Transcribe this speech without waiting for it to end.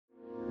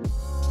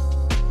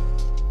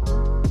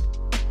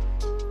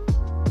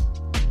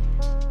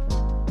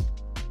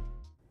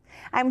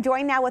I'm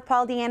joined now with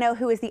Paul Deanno,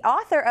 who is the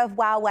author of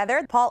Wow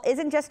Weather. Paul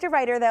isn't just a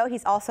writer, though.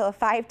 He's also a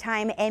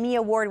 5-time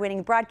Emmy-award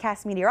winning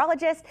broadcast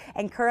meteorologist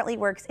and currently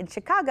works in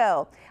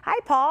Chicago. Hi,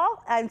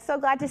 Paul. I'm so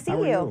glad to see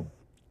you.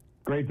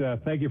 Great.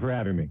 Thank you for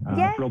having me.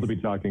 Yes. I'm thrilled to be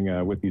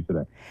talking with you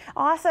today.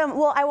 Awesome.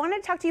 Well, I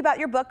wanted to talk to you about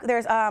your book.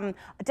 There's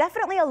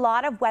definitely a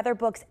lot of weather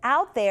books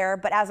out there,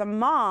 but as a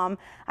mom,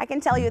 I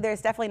can tell you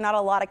there's definitely not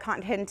a lot of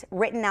content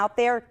written out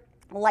there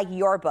like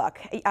your book.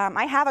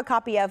 I have a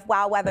copy of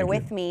Wow Weather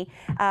with me,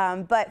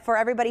 but for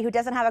everybody who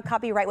doesn't have a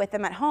copy right with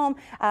them at home,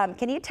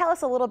 can you tell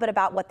us a little bit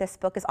about what this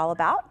book is all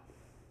about?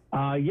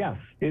 Yes,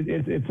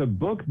 it's a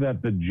book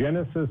that the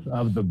genesis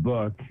of the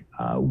book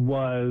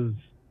was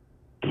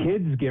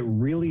kids get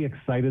really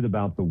excited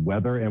about the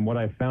weather, and what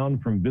I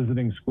found from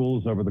visiting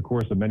schools over the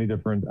course of many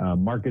different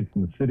markets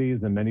and cities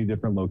and many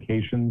different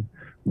locations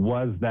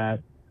was that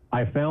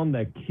I found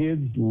that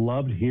kids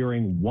loved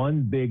hearing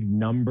one big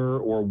number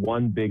or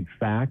one big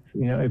fact.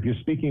 You know, if you're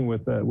speaking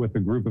with a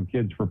group of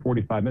kids for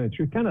 45 minutes,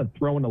 you're kind of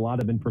throwing a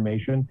lot of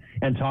information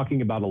and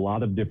talking about a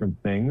lot of different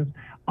things.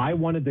 I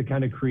wanted to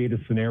kind of create a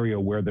scenario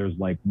where there's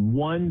like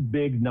one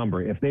big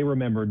number. If they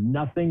remember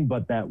nothing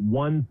but that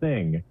one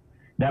thing,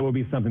 that would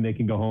be something they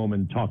can go home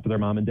and talk to their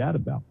mom and dad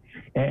about.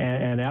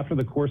 And after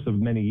the course of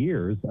many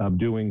years of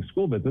doing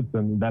school visits,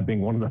 and that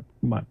being one of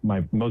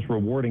my most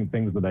rewarding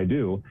things that I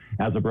do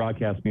as a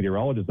broadcast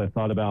meteorologist, I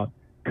thought about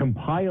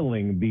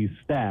compiling these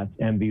stats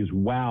and these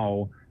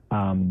wow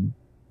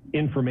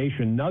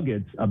information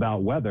nuggets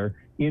about weather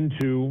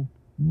into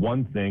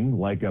one thing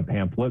like a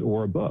pamphlet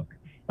or a book.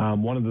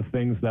 One of the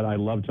things that I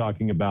love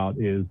talking about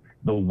is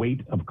the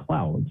weight of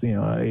clouds. You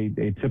know,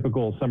 a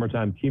typical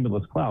summertime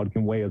cumulus cloud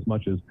can weigh as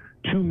much as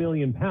 2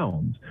 million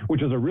pounds,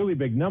 which is a really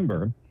big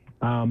number,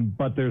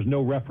 but there's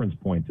no reference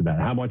point to that.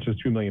 How much is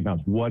 2 million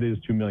pounds? What is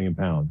 2 million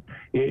pounds?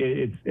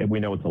 We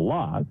know it's a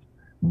lot,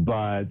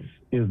 but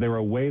is there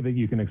a way that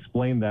you can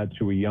explain that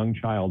to a young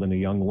child and a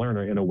young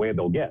learner in a way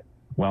they'll get?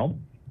 Well,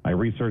 I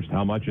researched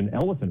how much an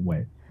elephant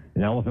weighs.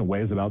 An elephant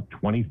weighs about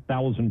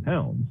 20,000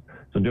 pounds.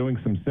 So doing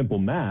some simple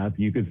math,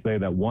 you could say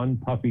that one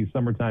puffy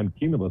summertime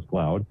cumulus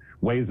cloud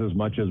weighs as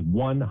much as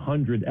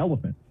 100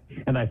 elephants.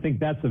 And I think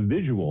that's a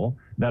visual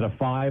that a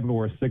 5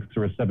 or a 6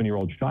 or a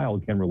 7-year-old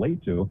child can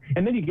relate to.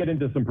 And then you get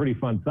into some pretty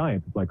fun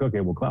science. It's like,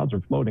 okay, well, clouds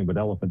are floating, but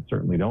elephants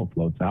certainly don't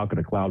float. So how could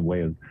a cloud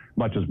weigh as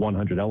much as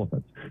 100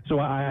 elephants? So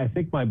I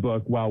think my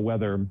book, Wow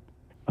Weather,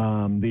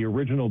 the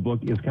original book,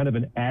 is kind of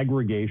an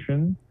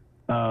aggregation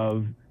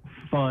of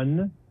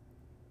fun,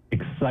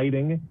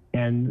 exciting,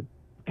 and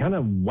kind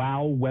of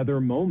wow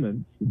weather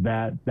moments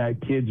that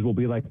kids will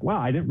be like, wow,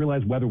 I didn't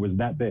realize weather was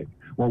that big,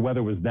 or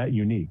weather was that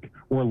unique,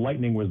 or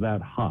lightning was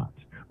that hot,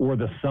 or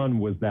the sun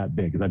was that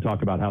big. Because I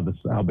talk about how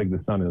big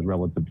the sun is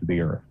relative to the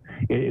earth.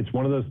 It's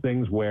one of those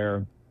things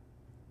where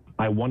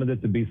I wanted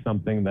it to be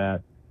something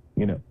that,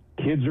 you know,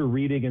 kids are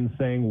reading and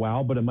saying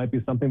wow, but it might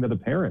be something that a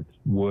parent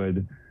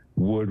would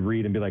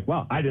read and be like,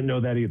 wow, I didn't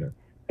know that either.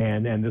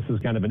 And this is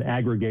kind of an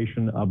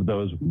aggregation of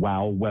those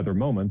wow weather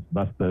moments.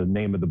 That's the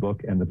name of the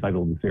book and the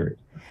title of the series.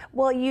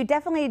 Well, you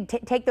definitely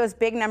take those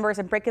big numbers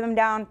and break them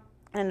down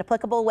in an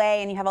applicable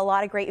way, and you have a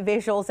lot of great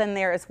visuals in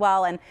there as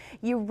well. And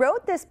you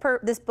wrote this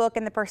book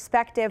in the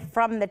perspective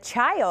from the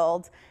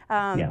child.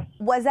 Yes.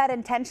 Was that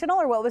intentional,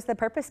 or what was the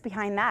purpose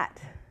behind that?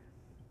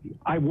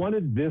 I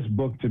wanted this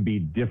book to be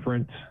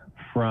different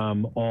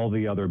from all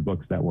the other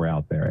books that were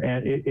out there.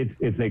 And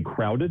it's a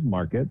crowded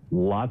market.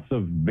 Lots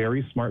of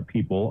very smart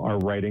people are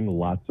writing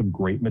lots of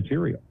great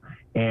material.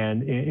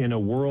 And in a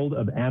world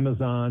of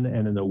Amazon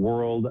and in a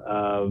world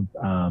of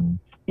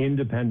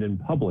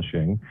independent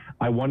publishing,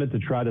 I wanted to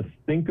try to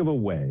think of a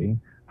way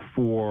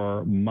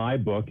for my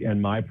book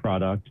and my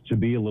product to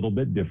be a little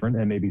bit different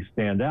and maybe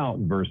stand out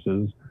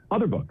versus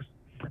other books.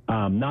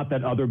 Not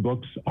that other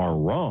books are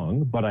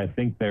wrong, but I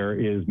think there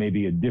is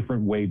maybe a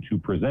different way to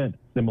present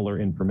similar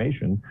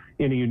information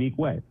in a unique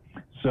way.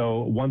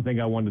 So one thing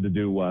I wanted to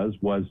do was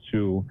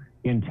to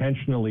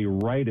intentionally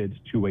write it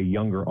to a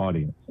younger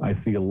audience. I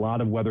see a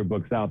lot of weather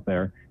books out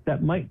there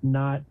that might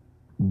not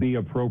be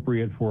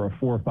appropriate for a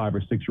 4 or 5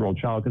 or 6-year-old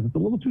child because it's a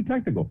little too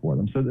technical for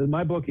them. So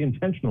my book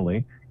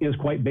intentionally is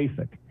quite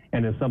basic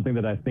and is something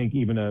that I think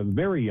even a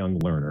very young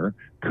learner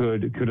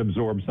could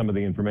absorb some of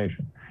the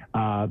information.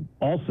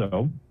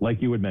 Also,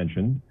 like you had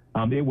mentioned,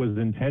 it was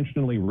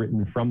intentionally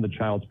written from the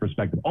child's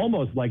perspective,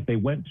 almost like they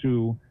went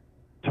to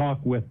talk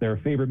with their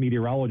favorite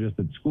meteorologist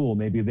at school.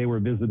 Maybe they were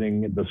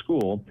visiting the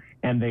school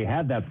and they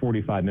had that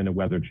 45-minute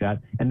weather chat,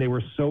 and they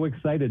were so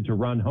excited to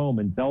run home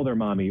and tell their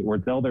mommy or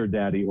tell their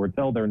daddy or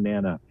tell their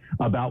nana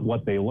about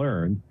what they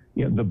learned.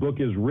 You know, the book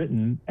is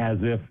written as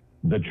if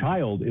the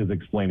child is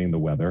explaining the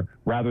weather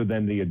rather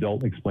than the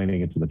adult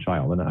explaining it to the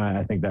child. And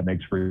I think that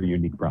makes for a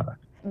unique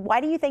product. Why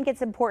do you think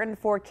it's important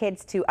for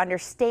kids to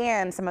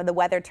understand some of the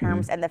weather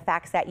terms and the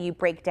facts that you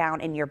break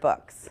down in your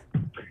books?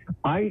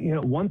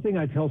 One thing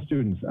I tell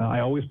students, I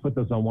always put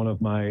this on one of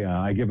my,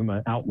 I give them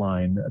an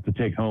outline to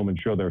take home and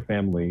show their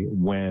family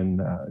when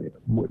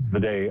the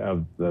day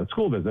of the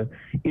school visit,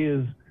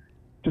 is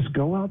just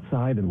go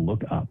outside and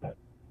look up.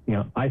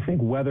 I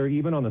think weather,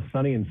 even on a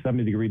sunny and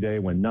 70-degree day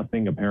when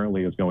nothing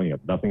apparently is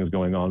nothing is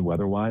going on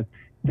weather-wise,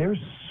 there's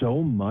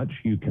so much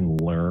you can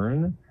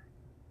learn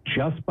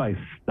just by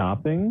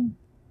stopping,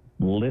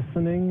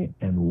 listening,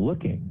 and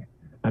looking.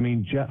 I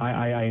mean,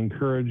 I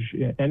encourage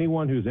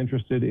anyone who's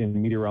interested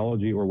in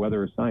meteorology or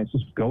weather or science,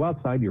 just go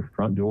outside your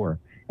front door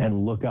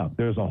and look up.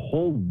 There's a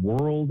whole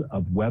world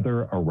of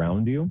weather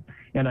around you.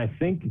 And I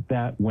think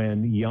that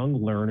when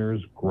young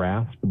learners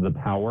grasp the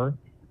power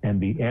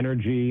and the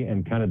energy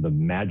and kind of the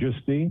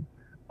majesty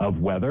of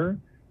weather,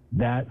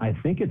 that I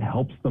think it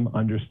helps them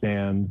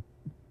understand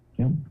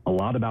a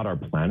lot about our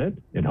planet.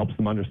 It helps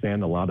them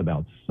understand a lot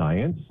about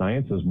science.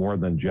 Science is more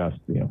than just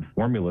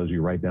formulas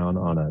you write down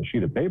on a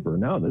sheet of paper.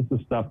 No, this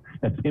is stuff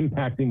that's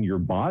impacting your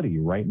body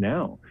right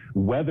now.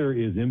 Weather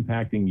is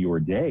impacting your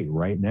day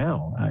right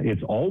now.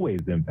 It's always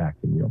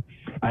impacting you.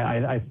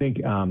 I think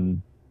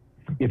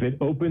if it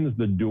opens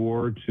the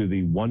door to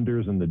the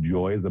wonders and the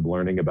joys of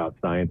learning about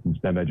science and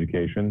STEM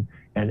education,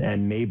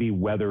 and maybe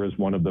weather is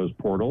one of those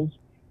portals.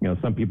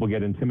 Some people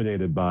get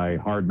intimidated by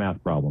hard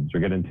math problems,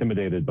 or get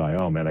intimidated by,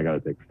 oh man, I got to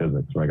take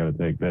physics, or I got to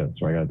take this,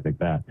 or I got to take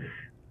that.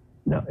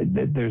 No,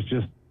 there's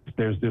just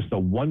a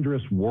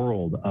wondrous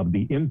world of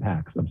the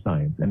impacts of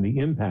science and the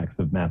impacts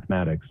of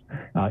mathematics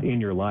in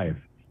your life,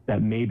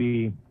 that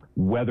maybe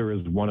weather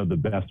is one of the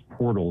best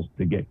portals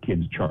to get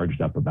kids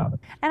charged up about it.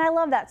 And I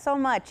love that so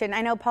much. And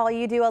I know, Paul,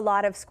 you do a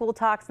lot of school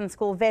talks and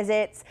school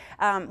visits.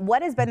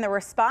 What has been the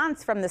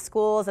response from the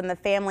schools and the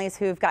families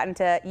who've gotten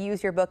to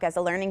use your book as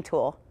a learning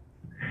tool?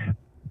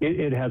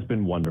 It has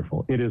been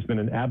wonderful. It has been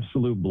an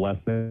absolute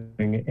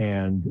blessing.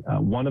 And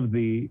one of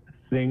the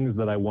things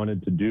that I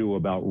wanted to do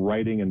about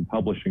writing and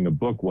publishing a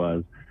book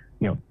was,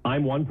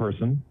 I'm one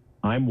person.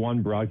 I'm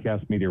one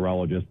broadcast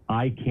meteorologist.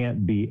 I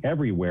can't be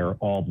everywhere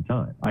all the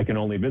time. I can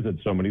only visit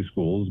so many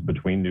schools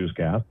between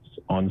newscasts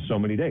on so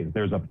many days.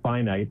 There's a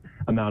finite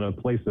amount of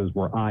places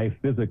where I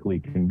physically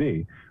can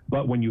be.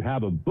 But when you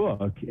have a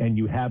book and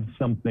you have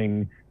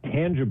something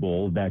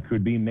tangible that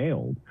could be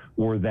mailed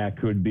or that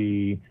could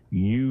be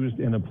used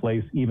in a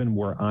place even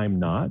where I'm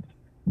not,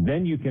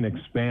 then you can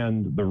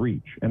expand the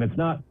reach. And it's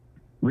not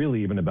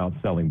really even about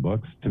selling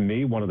books. To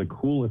me, one of the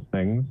coolest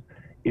things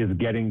is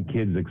getting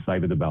kids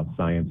excited about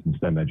science and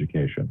STEM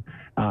education.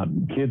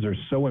 Kids are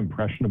so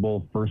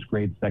impressionable, first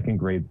grade, second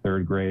grade,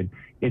 third grade.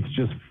 It's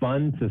just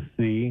fun to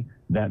see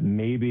that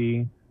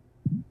maybe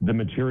the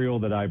material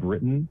that I've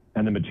written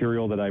and the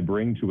material that I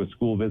bring to a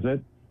school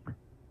visit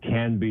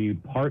can be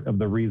part of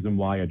the reason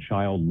why a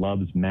child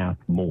loves math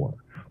more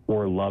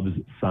or loves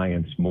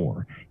science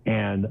more.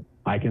 And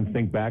I can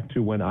think back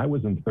to when I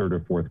was in third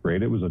or fourth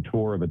grade. It was a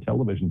tour of a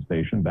television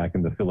station back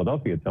in the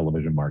Philadelphia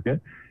television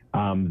market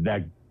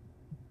that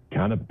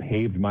kind of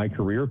paved my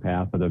career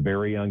path at a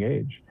very young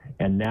age.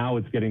 And now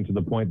it's getting to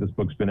the point, this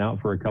book's been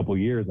out for a couple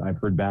years. I've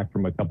heard back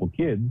from a couple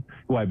kids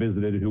who I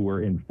visited who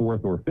were in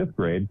fourth or fifth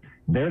grade.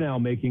 They're now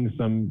making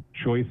some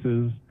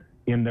choices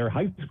in their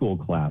high school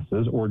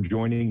classes or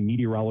joining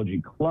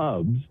meteorology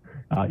clubs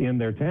in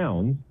their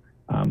towns.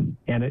 And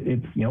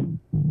it's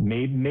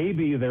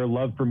maybe their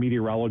love for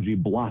meteorology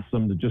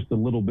blossomed just a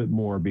little bit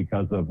more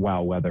because of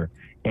Wow Weather.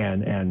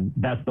 And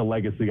that's the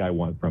legacy I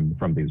want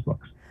from these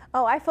books.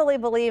 Oh, I fully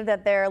believe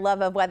that their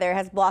love of weather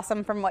has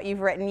blossomed from what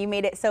you've written. You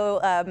made it so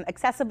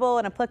accessible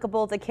and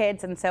applicable to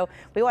kids, and so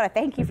we want to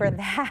thank you for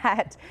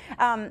that.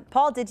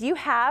 Paul, did you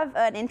have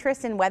an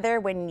interest in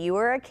weather when you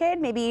were a kid,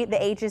 maybe the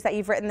ages that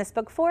you've written this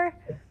book for?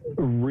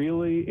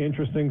 Really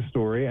interesting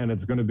story, and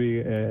it's going to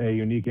be a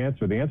unique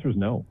answer. The answer is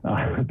no.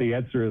 The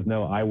answer is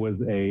no. I was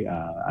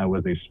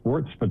a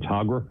sports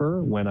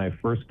photographer when I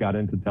first got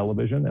into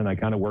television, and I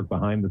kind of worked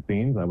behind the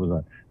scenes. I was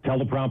a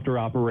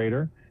teleprompter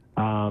operator.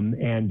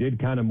 And did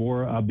kind of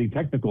more of the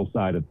technical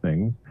side of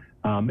things,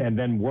 and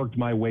then worked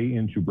my way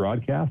into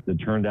broadcast. It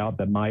turned out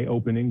that my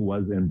opening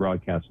was in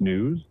broadcast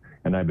news,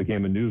 and I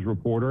became a news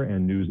reporter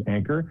and news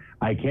anchor.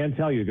 I can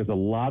tell you, because a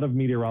lot of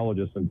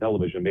meteorologists in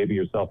television, maybe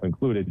yourself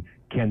included,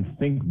 can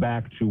think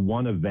back to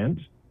one event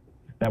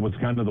that was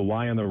kind of the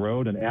Y on the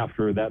road, and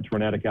after that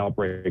tornadic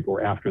outbreak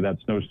or after that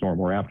snowstorm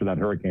or after that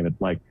hurricane,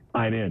 it's like,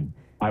 I'm in.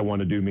 I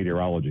want to do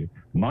meteorology.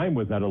 Mine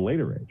was at a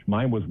later age.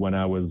 Mine was when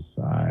I was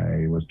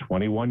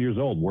 21 years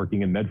old,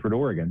 working in Medford,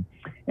 Oregon,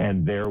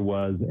 and there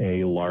was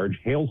a large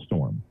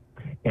hailstorm.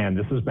 And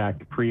this is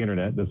back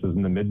pre-internet. This is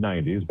in the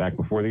mid-90s, back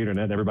before the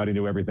internet. Everybody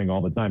knew everything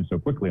all the time so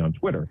quickly on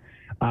Twitter.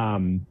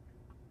 And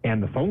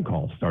the phone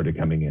calls started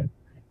coming in.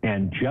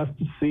 And just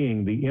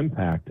seeing the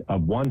impact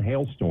of one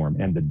hailstorm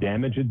and the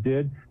damage it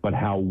did, but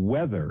how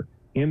weather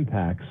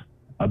impacts,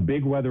 a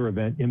big weather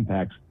event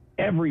impacts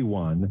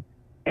everyone,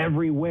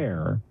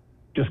 everywhere,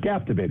 just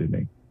captivated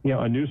me.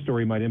 A news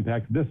story might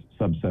impact this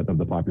subset of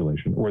the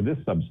population or this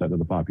subset of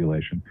the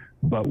population,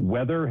 but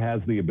weather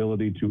has the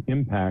ability to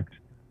impact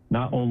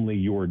not only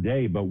your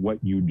day, but what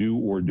you do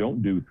or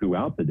don't do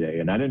throughout the day.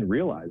 And I didn't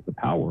realize the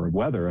power of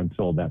weather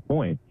until that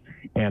point.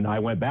 And I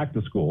went back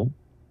to school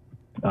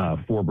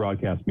for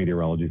broadcast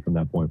meteorology from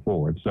that point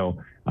forward. So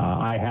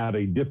I had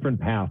a different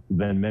path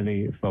than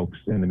many folks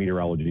in the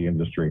meteorology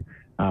industry.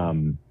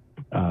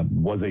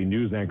 was a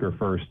news anchor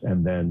first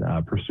and then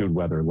pursued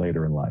weather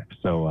later in life.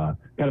 So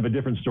kind of a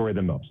different story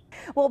than most.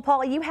 Well,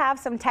 Paul, you have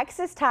some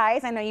Texas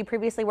ties. I know you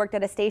previously worked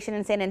at a station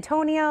in San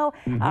Antonio,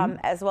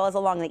 as well as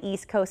along the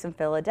East Coast in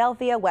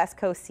Philadelphia, West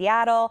Coast,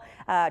 Seattle,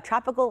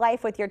 tropical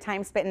life with your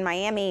time spent in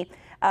Miami.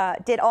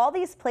 Did all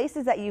these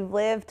places that you've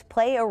lived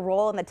play a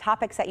role in the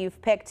topics that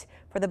you've picked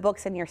for the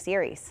books in your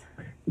series?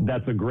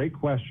 That's a great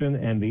question,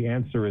 and the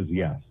answer is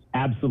yes.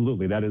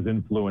 Absolutely, that has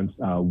influenced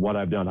what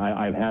I've done.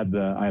 I've had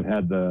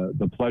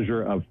the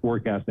pleasure of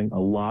forecasting a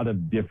lot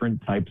of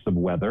different types of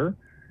weather,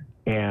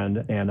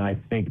 and I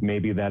think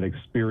maybe that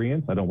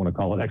experience, I don't want to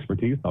call it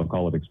expertise, I'll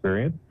call it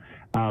experience.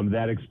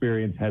 That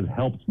experience has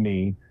helped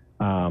me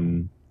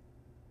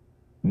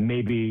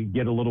maybe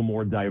get a little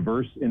more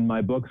diverse in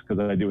my books,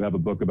 because I do have a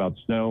book about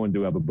snow and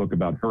do have a book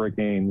about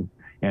hurricanes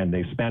and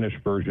a Spanish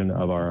version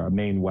of our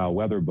main Wow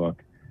Weather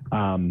book.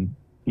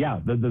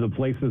 Yeah, the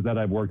places that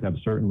I've worked have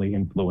certainly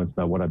influenced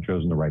what I've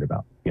chosen to write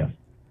about. Yes.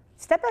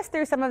 Step us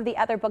through some of the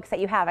other books that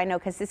you have. I know,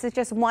 because this is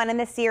just one in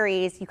the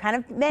series. You kind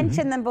of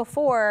mentioned them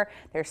before.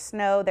 There's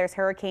snow, there's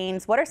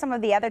hurricanes. What are some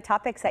of the other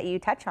topics that you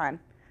touch on?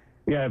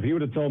 Yeah, if you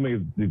would have told me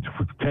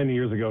 10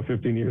 years ago,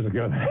 15 years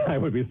ago, that I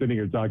would be sitting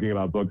here talking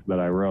about books that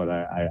I wrote,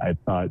 I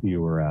thought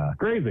you were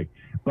crazy.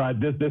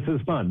 But this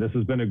is fun. This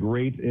has been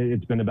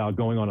it's been about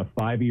going on a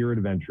 5-year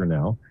adventure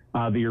now.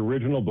 The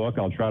original book,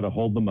 I'll try to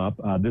hold them up.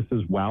 This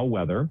is Wow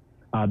Weather.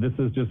 This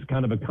is just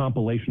kind of a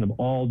compilation of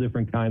all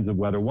different kinds of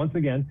weather. Once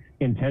again,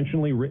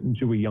 intentionally written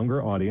to a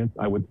younger audience.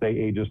 I would say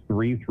ages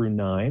 3 through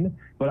 9.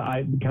 But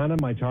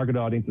my target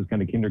audience is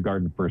kind of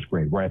kindergarten, first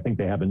grade, where I think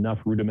they have enough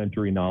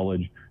rudimentary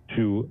knowledge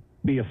to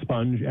be a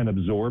sponge and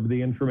absorb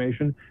the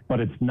information, but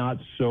it's not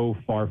so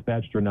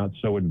far-fetched or not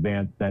so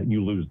advanced that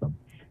you lose them.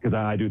 Because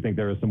I do think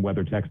there is some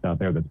weather text out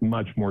there that's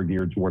much more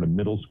geared toward a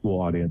middle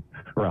school audience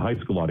or a high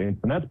school audience,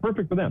 and that's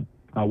perfect for them.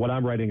 What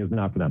I'm writing is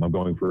not for them. I'm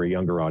going for a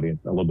younger audience,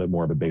 a little bit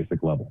more of a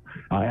basic level.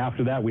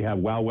 After that, we have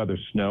Wow Weather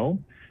Snow,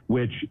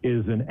 which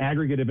is an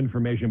aggregate of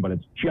information, but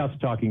it's just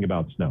talking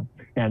about snow.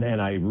 And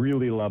I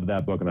really love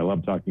that book, and I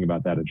love talking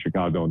about that in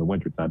Chicago in the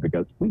wintertime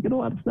because we get a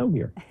lot of snow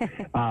here.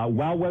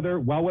 Wow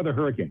Weather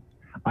Hurricane.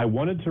 I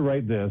wanted to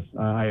write this.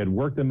 I had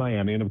worked in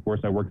Miami, and of course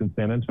I worked in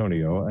San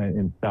Antonio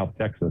in South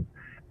Texas.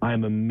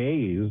 I'm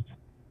amazed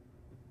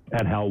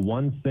at how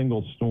one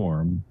single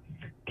storm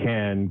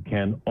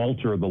can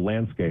alter the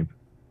landscape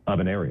of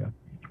an area,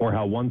 or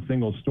how one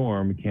single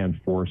storm can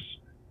force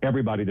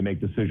everybody to make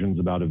decisions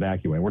about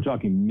evacuating. We're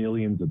talking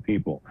millions of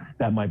people.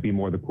 That might be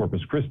more the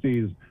Corpus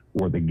Christi's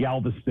or the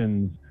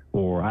Galvestons,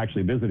 or I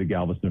actually visited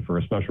Galveston for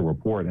a special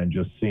report, and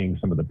just seeing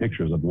some of the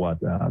pictures of what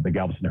the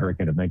Galveston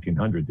hurricane of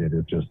 1900 did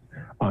is just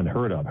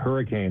unheard of.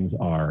 Hurricanes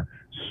are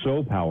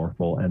so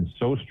powerful and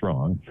so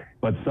strong,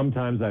 but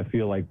sometimes I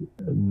feel like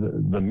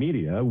the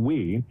media,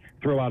 we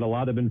throw out a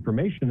lot of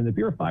information, and if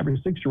you're a 5 or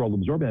 6-year-old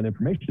absorbing that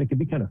information, it can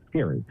be kind of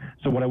scary.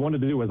 So what I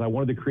wanted to do is I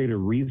wanted to create a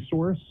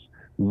resource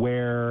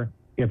where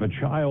if a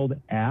child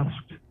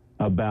asked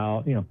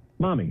about,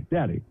 Mommy,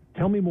 Daddy,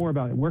 tell me more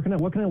about what can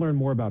I learn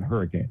more about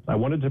hurricanes? I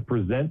wanted to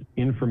present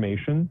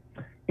information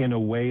in a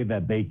way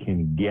that they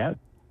can get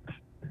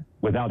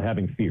without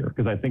having fear,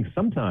 because I think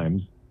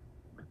sometimes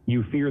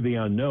you fear the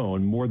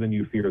unknown more than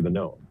you fear the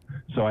known.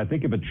 So I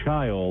think if a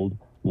child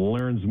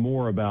learns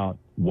more about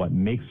what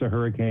makes a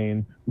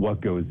hurricane, what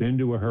goes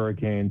into a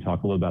hurricane,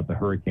 talk a little about the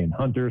hurricane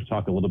hunters,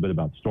 talk a little bit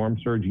about storm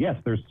surge. Yes,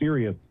 there's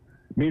serious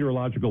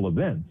meteorological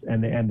events,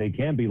 and they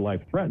can be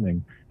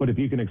life-threatening, but if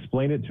you can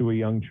explain it to a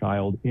young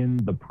child in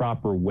the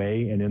proper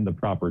way and in the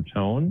proper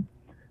tone,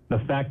 the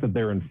fact that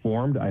they're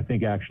informed, I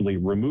think, actually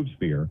removes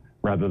fear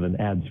rather than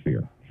adds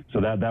fear. So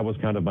that was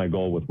kind of my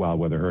goal with Wow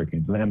Weather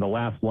Hurricanes. And the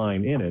last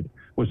line in it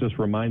was just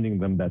reminding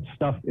them that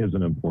stuff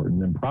isn't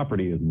important and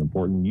property isn't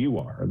important, you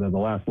are. The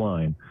last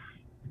line,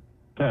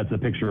 it's a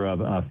picture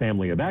of a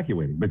family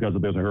evacuating, because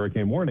if there's a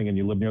hurricane warning and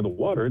you live near the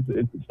water,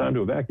 it's time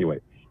to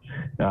evacuate.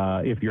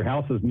 If your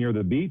house is near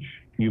the beach,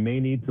 you may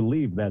need to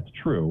leave, that's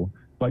true,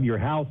 but your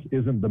house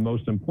isn't the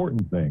most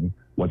important thing.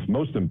 What's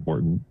most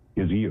important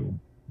is you.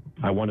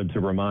 I wanted to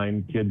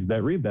remind kids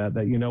that read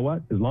that you know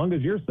what, as long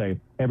as you're safe,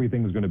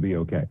 everything's going to be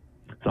okay.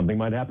 Something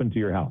might happen to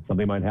your house,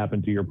 something might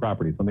happen to your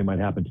property, something might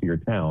happen to your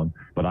town,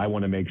 but I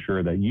want to make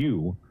sure that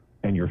you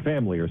and your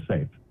family are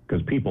safe,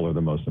 because people are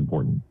the most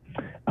important.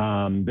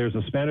 There's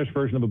a Spanish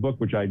version of a book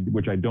which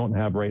I don't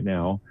have right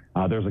now.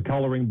 There's a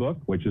coloring book,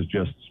 which is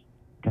just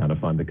kind of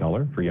fun to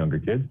color for younger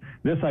kids.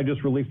 This I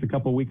just released a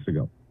couple weeks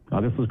ago.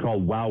 This is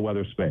called Wow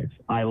Weather Space.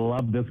 I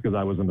love this because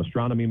I was an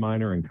astronomy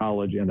minor in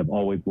college and have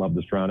always loved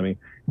astronomy.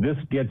 This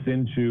gets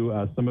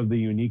into some of the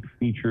unique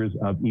features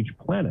of each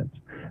planet.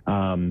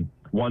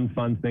 One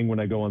fun thing when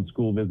I go on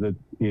school visits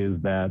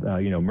is that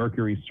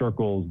Mercury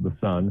circles the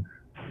sun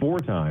 4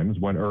 times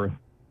when Earth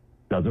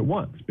does it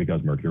once,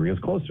 because Mercury is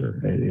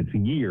closer. Its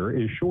year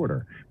is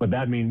shorter. But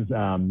that means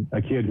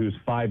a kid who's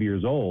 5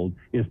 years old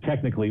is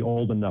technically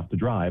old enough to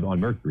drive on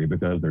Mercury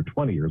because they're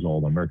 20 years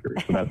old on Mercury.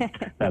 So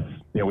that's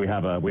we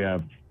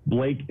have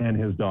Blake and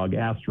his dog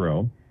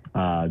Astro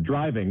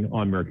driving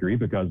on Mercury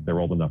because they're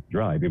old enough to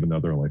drive, even though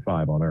they're only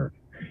 5 on Earth.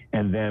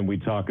 And then we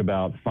talk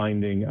about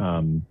finding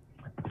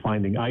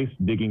ice,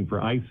 digging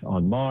for ice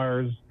on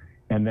Mars.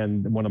 And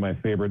then one of my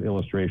favorite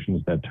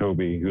illustrations that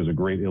Toby, who's a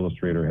great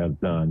illustrator, has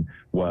done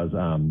was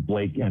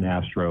Blake and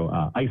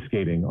Astro ice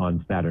skating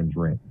on Saturn's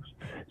rings.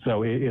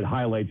 So it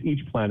highlights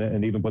each planet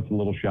and even puts a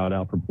little shout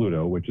out for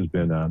Pluto, which has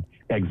been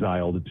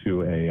exiled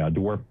to a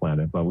dwarf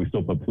planet, but we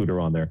still put Pluto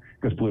on there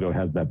because Pluto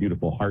has that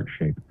beautiful heart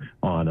shape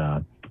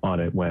on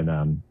it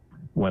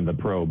when the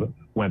probe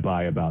went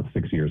by about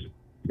 6 years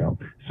ago.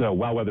 So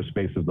Wow Weather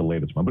Space is the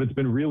latest one, but it's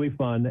been really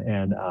fun,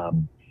 and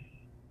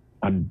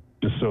I'm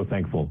just so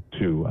thankful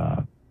to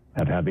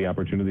have had the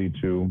opportunity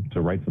to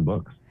write some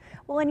books.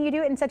 Well, and you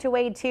do it in such a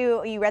way,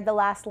 too. You read the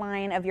last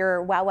line of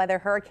your Wow Weather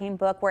Hurricane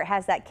book where it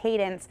has that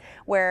cadence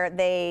where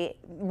they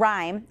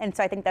rhyme. And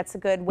so I think that's a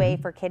good way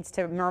for kids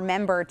to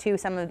remember, too,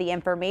 some of the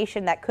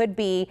information that could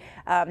be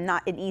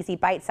not an easy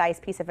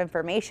bite-sized piece of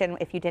information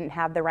if you didn't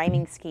have the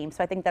rhyming scheme.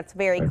 So I think that's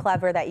very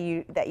clever that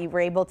you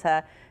were able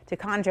to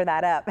conjure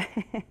that up.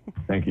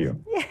 Thank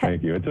you. Yeah.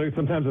 Thank you.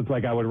 Sometimes it's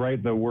like I would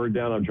write the word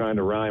down I'm trying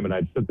to rhyme, and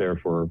I'd sit there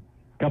for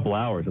couple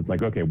hours. It's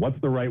like, okay, what's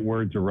the right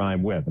word to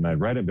rhyme with? And I'd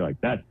write it and be like,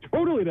 that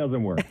totally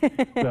doesn't work.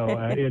 So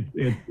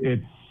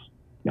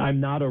I'm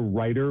not a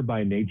writer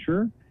by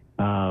nature.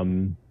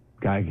 I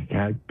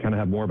kind of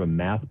have more of a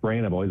math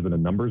brain. I've always been a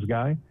numbers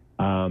guy.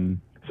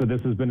 So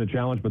this has been a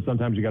challenge, but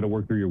sometimes you got to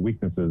work through your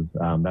weaknesses.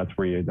 That's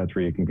where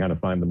you can kind of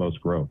find the most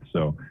growth.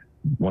 So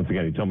once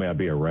again, you told me I'd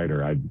be a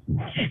writer, I'd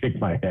shake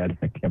my head.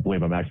 I can't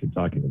believe I'm actually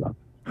talking about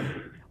it.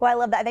 Well, I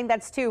love that. I think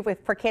that's too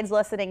for kids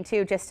listening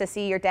too, just to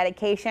see your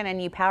dedication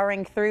and you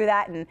powering through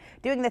that and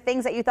doing the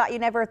things that you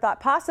never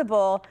thought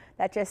possible.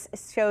 That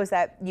just shows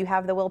that you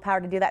have the willpower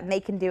to do that, and they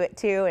can do it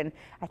too. And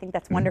I think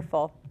that's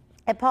wonderful.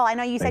 And Paul, I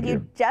know you said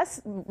you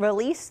just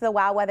released the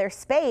Wow Weather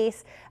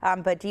Space,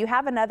 but do you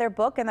have another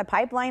book in the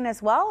pipeline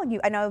as well?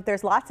 I know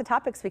there's lots of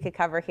topics we could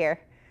cover here.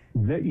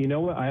 You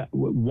know what?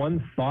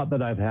 One thought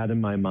that I've had in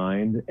my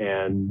mind,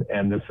 and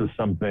this is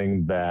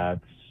something that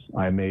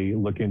I may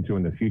look into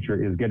in the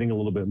future, is getting a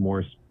little bit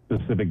more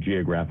specific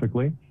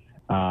geographically.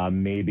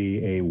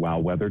 Maybe a Wow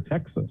Weather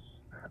Texas,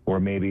 or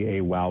maybe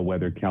a Wow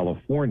Weather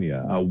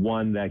California,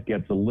 one that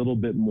gets a little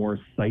bit more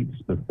site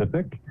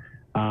specific.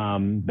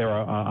 There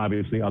are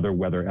obviously other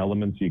weather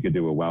elements. You could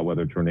do a Wow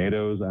Weather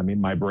Tornadoes. I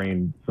mean, my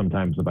brain,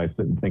 sometimes if I sit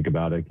and think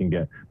about it,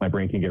 my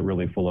brain can get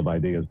really full of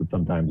ideas, but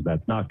sometimes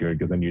that's not good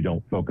because then you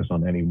don't focus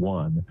on any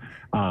one.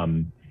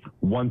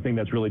 One thing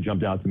that's really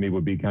jumped out to me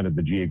would be kind of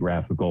the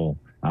geographical,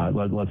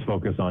 let's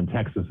focus on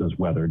Texas's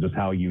weather, just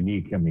how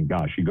unique. I mean,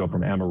 gosh, you go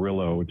from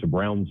Amarillo to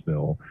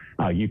Brownsville,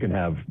 you can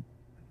have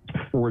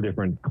 4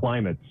 different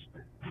climates.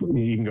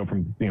 You can go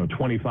from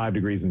 25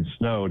 degrees in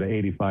snow to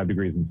 85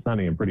 degrees in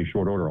sunny in pretty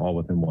short order, all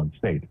within one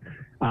state.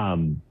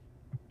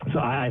 So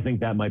I think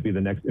that might be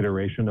the next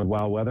iteration of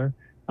Wow Weather.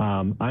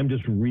 I'm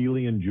just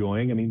really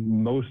enjoying, I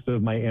mean, most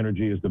of my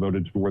energy is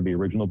devoted toward the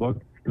original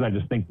book because I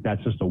just think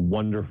that's just a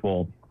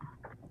wonderful,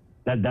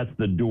 that's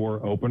the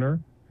door opener.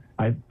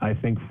 I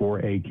think for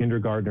a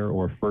kindergartner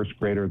or first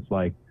grader, it's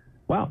like,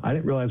 wow, I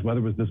didn't realize weather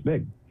was this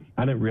big.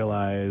 I didn't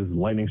realize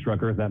lightning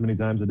struck Earth that many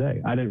times a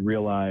day. I didn't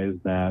realize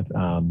that,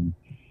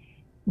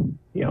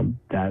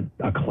 that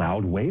a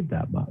cloud weighed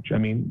that much. I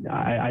mean,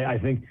 I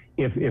think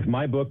if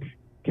my book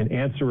can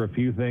answer a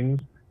few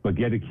things, but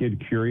get a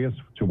kid curious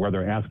to where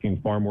they're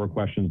asking far more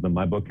questions than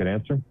my book could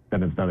answer,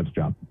 then it's done its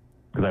job.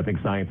 Because I think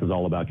science is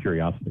all about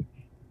curiosity.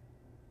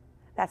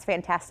 That's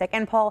fantastic.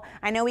 And Paul,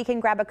 I know we can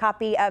grab a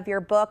copy of your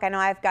book. I know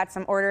I've got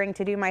some ordering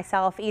to do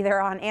myself, either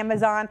on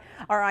Amazon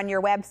or on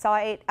your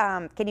website.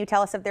 Can you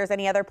tell us if there's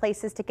any other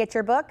places to get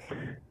your book?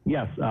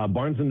 Yes,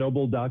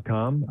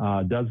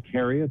 barnesandnoble.com does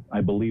carry it.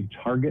 I believe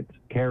Target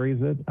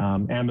carries it.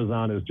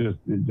 Amazon is just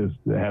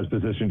has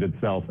positioned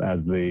itself as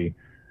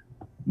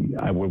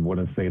I would want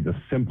to say the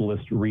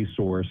simplest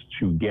resource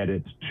to get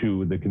it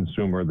to the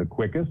consumer the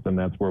quickest, and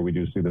that's where we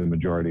do see the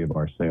majority of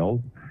our sales.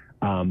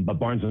 But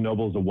Barnes &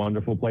 Noble is a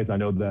wonderful place. I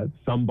know that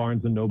some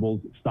Barnes &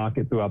 Nobles stock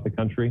it throughout the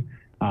country.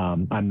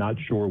 I'm not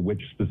sure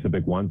which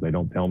specific ones. They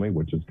don't tell me,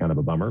 which is kind of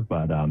a bummer.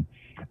 But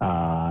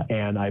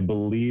and I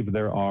believe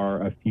there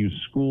are a few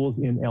schools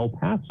in El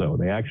Paso.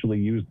 They actually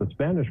use the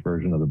Spanish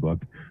version of the book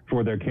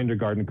for their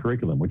kindergarten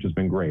curriculum, which has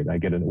been great. I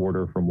get an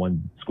order from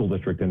one school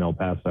district in El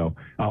Paso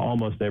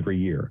almost every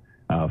year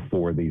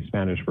for the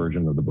Spanish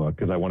version of the book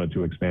because I wanted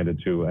to expand it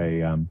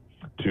to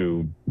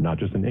to not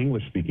just an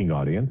English-speaking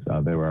audience.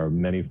 There are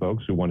many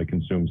folks who want to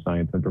consume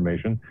science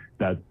information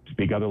that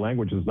speak other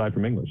languages aside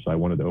from English. So I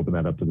wanted to open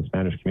that up to the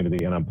Spanish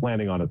community, and I'm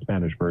planning on a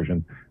Spanish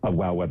version of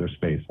Wow Weather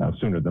Space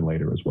sooner than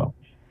later as well.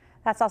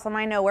 That's awesome.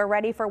 I know we're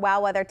ready for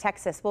Wow Weather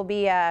Texas. We'll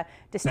be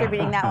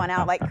distributing that one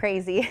out like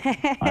crazy.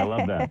 I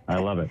love that. I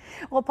love it.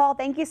 Well, Paul,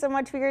 thank you so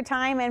much for your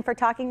time and for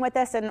talking with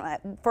us and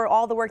for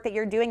all the work that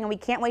you're doing. And we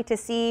can't wait to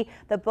see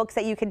the books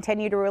that you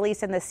continue to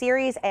release in the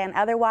series and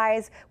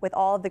otherwise with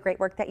all of the great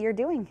work that you're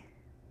doing.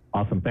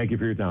 Awesome. Thank you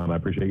for your time. I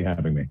appreciate you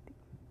having me.